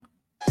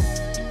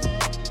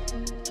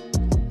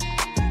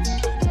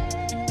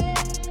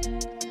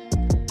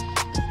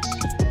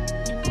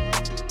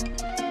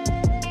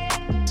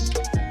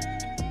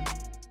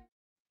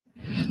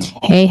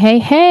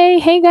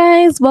Hey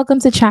guys,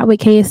 welcome to Chat with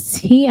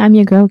KST. I'm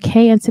your girl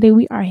Kay, and today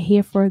we are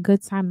here for a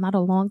good time, not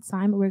a long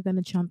time. We're going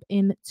to jump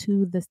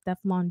into the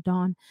Stefflon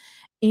Dawn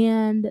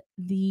and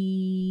the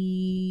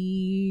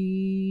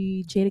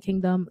Jada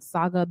Kingdom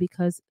saga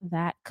because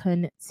that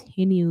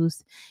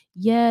continues.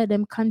 Yeah,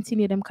 them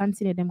continue.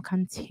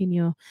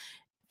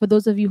 For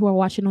those of you who are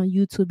watching on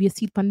YouTube, you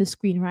see it on the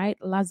screen, right?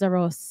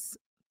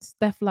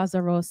 Steph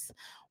Lazarus.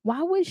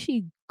 Why would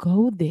she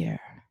go there?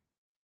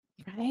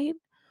 Right?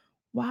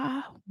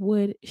 Why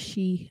would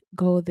she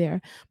go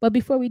there? But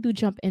before we do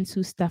jump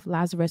into Steph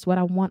Lazarus, what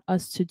I want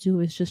us to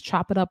do is just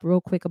chop it up real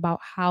quick about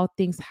how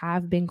things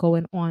have been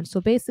going on. So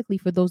basically,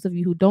 for those of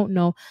you who don't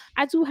know,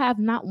 I do have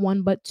not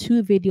one but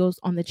two videos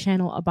on the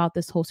channel about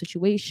this whole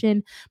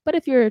situation. But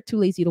if you're too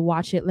lazy to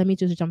watch it, let me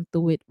just jump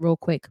through it real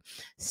quick.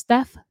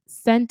 Steph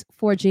sent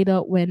for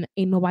Jada when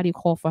ain't nobody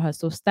called for her.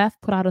 So Steph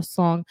put out a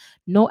song,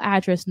 no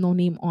address, no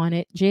name on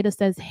it. Jada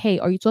says, "Hey,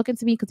 are you talking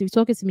to me? Because if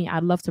you're talking to me,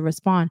 I'd love to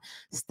respond."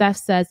 Steph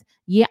says,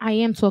 "Yeah, I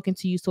am talking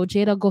to you." So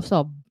Jada goes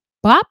up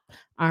bop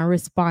and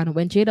respond.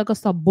 When Jada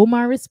goes up boom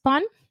and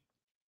respond,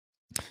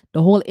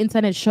 the whole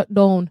internet shut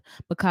down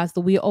because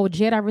the way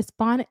Jada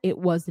respond, it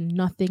was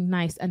nothing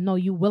nice. And no,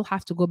 you will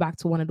have to go back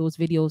to one of those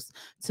videos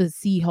to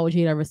see how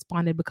Jada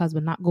responded because we're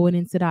not going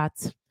into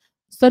that.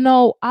 So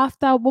now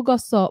after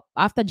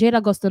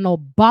Jada goes to know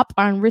bop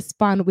and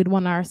respond with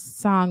one of our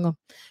song,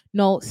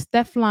 no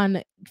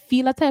Stefflon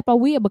feel a type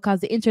of way because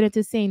the internet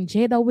is saying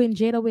Jada win,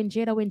 Jada win,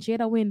 Jada win,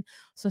 Jada win.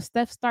 So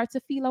Steph started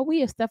to feel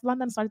away. Steph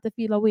London started to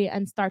feel away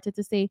and started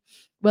to say,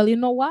 "Well, you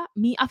know what?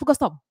 Me, I forgot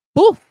stop.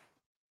 Boof."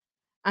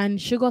 And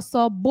she got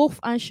so boof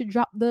and she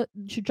dropped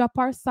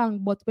her song.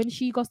 But when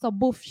she got so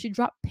boof, she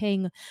dropped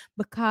ping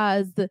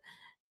because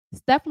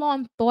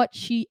Stefflon thought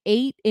she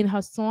ate in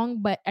her song,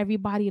 but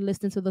everybody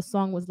listening to the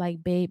song was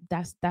like, "Babe,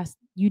 that's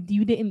you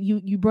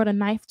brought a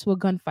knife to a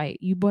gunfight.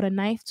 You brought a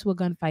knife to a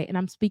gunfight." And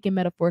I'm speaking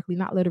metaphorically,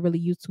 not literally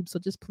YouTube. So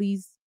just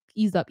please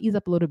ease up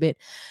a little bit.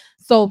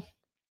 So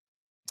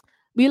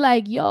be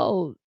like,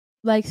 "Yo,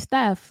 like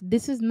Steph,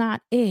 this is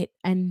not it."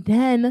 And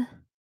then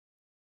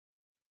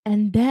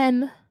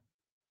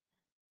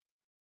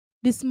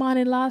this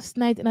morning, last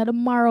night, and at the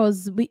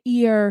morrows, we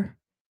hear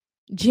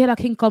Jada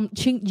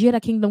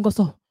Kingdom go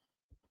so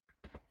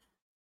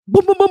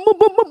boom boom boom boom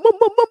boom boom boom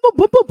boom boom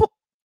boom boom boom.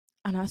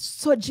 And I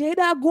saw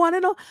Jada go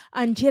on,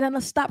 and Jada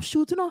not stop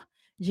shooting,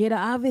 Jada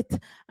have it.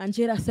 And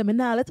Jada said, "Me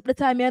nah, let's play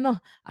time,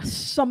 I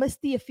saw me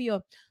stay for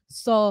you."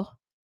 So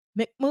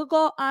make me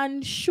go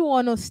and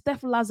show no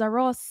Steph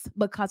Lazarus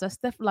because of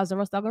Steph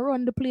Lazarus that go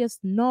run the place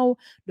now.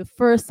 The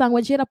first song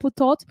where Jada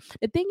put out.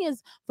 The thing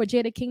is for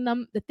Jada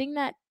Kingdom, the thing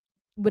that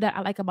what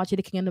I like about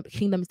Jada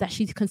Kingdom is that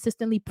she's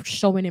consistently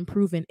showing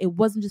improving. It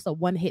wasn't just a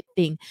one hit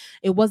thing.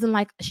 It wasn't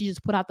like she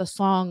just put out the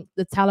song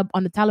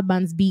on the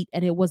Taliban's beat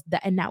and it was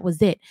that and that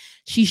was it.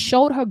 She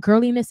showed her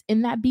girliness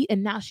in that beat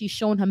and now she's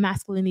showing her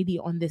masculinity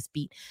on this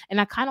beat. And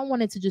I kind of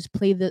wanted to just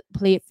play it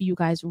for you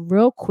guys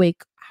real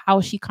quick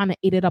how she kind of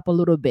ate it up a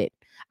little bit.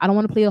 I don't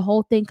want to play the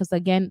whole thing because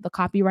again the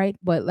copyright,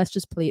 but let's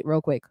just play it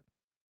real quick.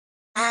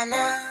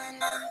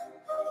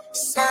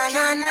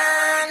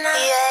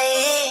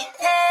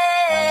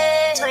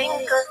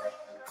 Twinkle,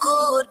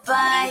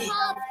 goodbye.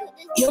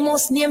 You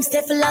must name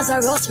Steph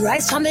Lazarus.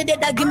 Rise from the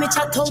dead that give me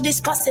chat how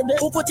this possible.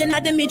 Who put in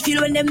at the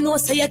midfield when them know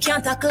say you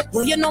can't tackle.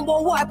 When you number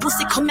war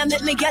pussy come and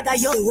make me gather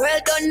you. The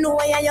world don't know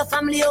why your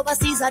family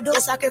overseas are do.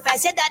 You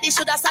sacrifice your daddy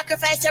should have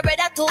sacrificed your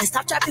brother too. And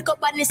stop trying to pick up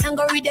badness and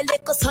go read the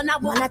little son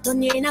of one. I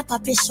turn you in a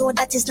puppy show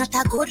that is not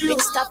a good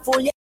look. Stop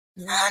fooling.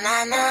 Na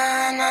na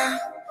na na.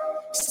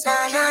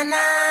 Na na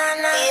na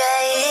na.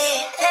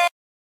 Yeah.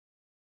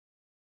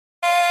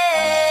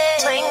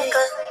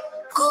 Twinkle,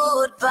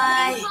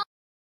 goodbye.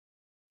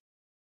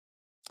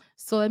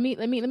 So let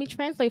me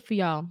translate for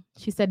y'all.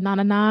 She said na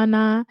na na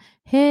na,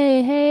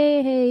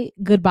 hey,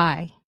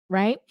 goodbye,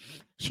 right?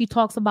 She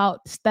talks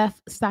about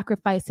Steph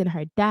sacrificing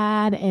her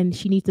dad and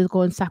she needs to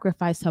go and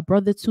sacrifice her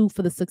brother too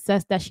for the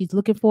success that she's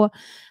looking for.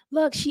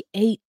 Look, she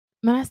ate.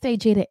 When I say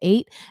Jada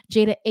ate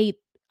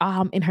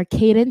in her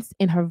cadence,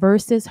 in her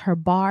verses, her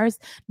bars.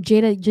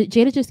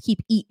 Jada just keep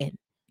eating.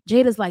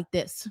 Jada's like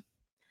this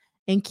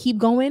and keep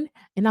going.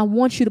 And I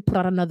want you to put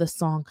out another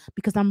song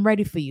because I'm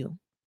ready for you.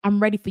 I'm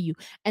ready for you.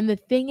 And the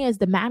thing is,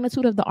 the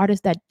magnitude of the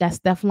artist that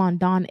Stefflon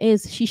Don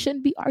is, she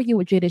shouldn't be arguing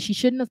with Jada. She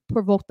shouldn't have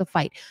provoked the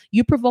fight.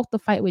 You provoked the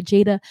fight with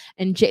Jada,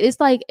 and it's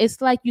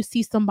like you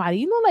see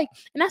somebody, like,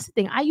 and that's the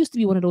thing. I used to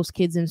be one of those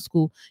kids in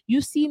school. You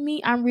see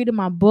me, I'm reading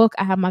my book,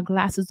 I have my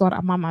glasses on,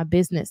 I'm on my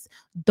business.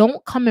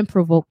 Don't come and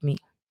provoke me.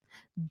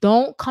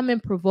 Don't come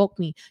and provoke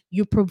me.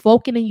 You're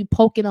provoking and you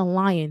poking a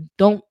lion.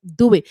 Don't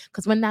do it.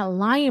 Because when that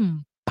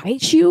lion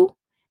bites you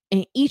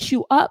and eats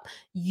you up,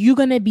 you're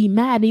going to be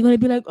mad. And you're going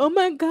to be like, "Oh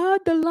my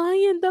God, the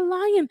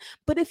lion.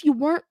 But if you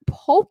weren't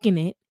poking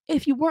it,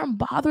 if you weren't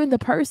bothering the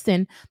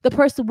person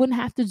wouldn't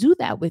have to do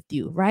that with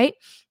you, right?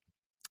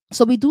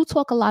 So we do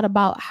talk a lot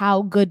about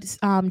how good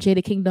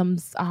Jada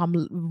Kingdom's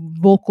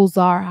vocals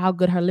are, how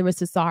good her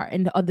lyricists are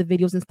in the other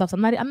videos and stuff. So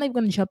I'm not even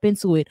gonna jump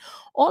into it.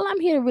 All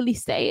I'm here to really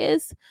say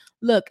is,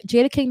 look,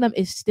 Jada Kingdom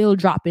is still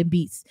dropping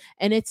beats,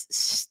 and it's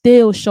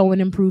still showing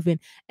improving,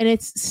 and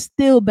it's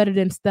still better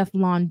than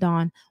Stefflon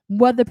Don,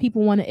 whether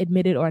people want to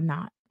admit it or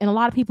not. And a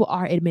lot of people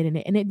are admitting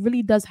it, and it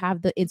really does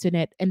have the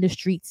internet and the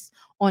streets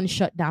on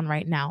shutdown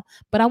right now.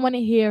 But I want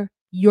to hear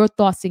your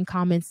thoughts and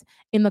comments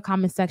in the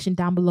comment section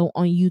down below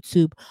on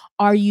YouTube.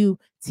 Are you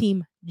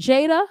team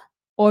Jada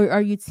or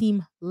are you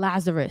team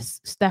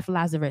Lazarus, Steph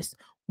Lazarus?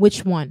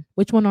 Which one?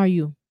 Which one are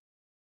you?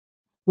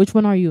 Which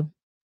one are you?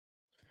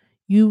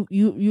 You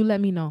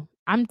let me know.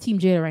 I'm team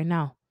Jada right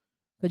now.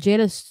 But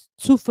Jada's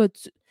 2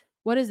 foot.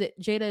 What is it?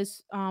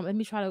 Jada's let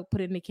me try to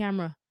put it in the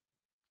camera.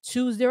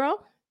 2-0?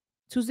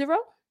 2-0?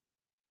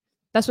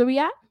 That's where we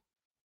at?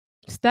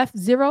 Steph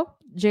 0,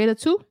 Jada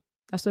 2.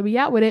 That's where we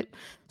at with it.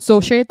 So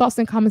share your thoughts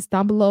and comments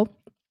down below.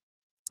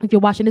 If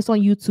you're watching this on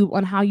YouTube,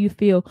 on how you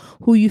feel,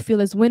 who you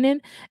feel is winning.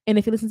 And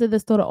if you listen to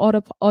this through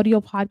the audio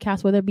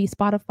podcast, whether it be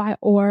Spotify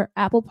or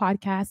Apple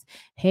Podcasts,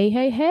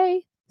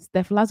 hey,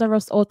 Steph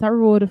Lazarus out the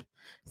road.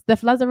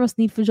 Steph Lazarus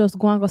need to just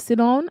go and go sit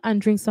down and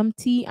drink some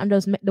tea and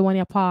just make the one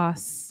year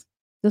pass.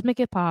 Just make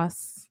it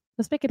pass.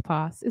 Just make it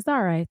pass. It's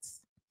all right.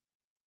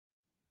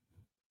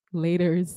 Laters.